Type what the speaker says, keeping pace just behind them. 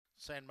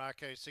San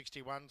Marco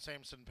 61,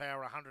 Samson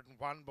Power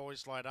 101,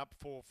 Boys Light Up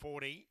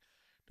 440,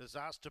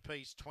 Disaster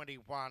Piece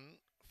 21,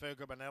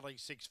 Fergal Benelli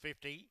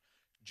 650,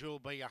 Jewel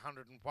B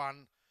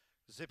 101,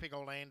 Zipping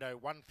Orlando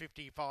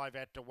 155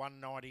 out to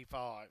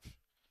 195.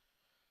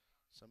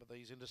 Some of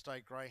these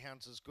interstate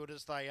greyhounds as good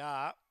as they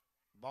are.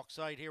 Box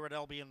 8 here at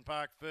Albion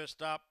Park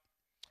first up.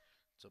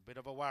 It's a bit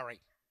of a worry.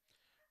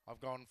 I've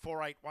gone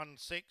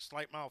 4816,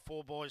 late mail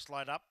 4 Boys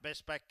Light Up,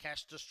 best back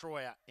Cash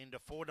Destroyer into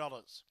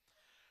 $4.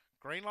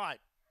 Green light,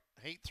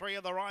 heat 3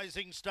 of the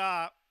Rising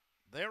Star.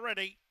 They're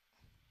ready.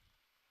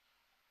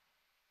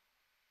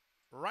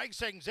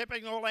 Racing,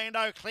 Zipping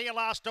Orlando, clear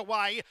last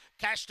away.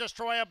 Cash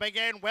Destroyer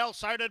began well,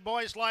 so did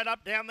Boys Light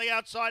Up down the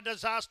outside.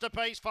 Disaster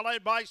Piece,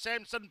 followed by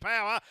Samson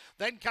Power.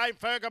 Then came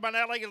Fergal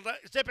Benelli,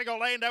 Zipping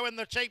Orlando in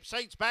the cheap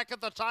seats back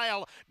at the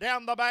tail.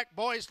 Down the back,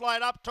 Boys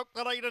Light Up took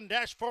the lead and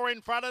dashed 4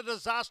 in front of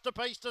Disaster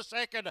Piece to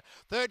second.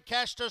 Third,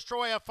 Cash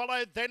Destroyer,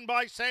 followed then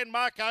by San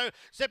Marco.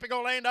 Zipping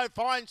Orlando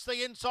finds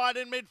the inside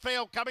in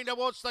midfield, coming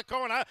towards the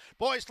corner.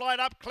 Boys Light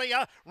Up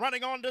clear,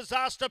 running on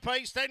Disaster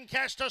Piece, then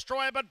Cash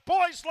Destroyer, but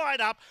Boys Light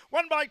Up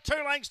won by 2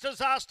 lengths,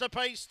 Disaster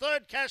Piece.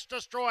 Third, Cash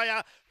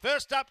Destroyer.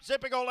 First up,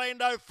 Zipping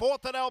Orlando.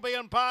 Fourth at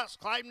Albion Park,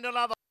 claimed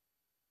another.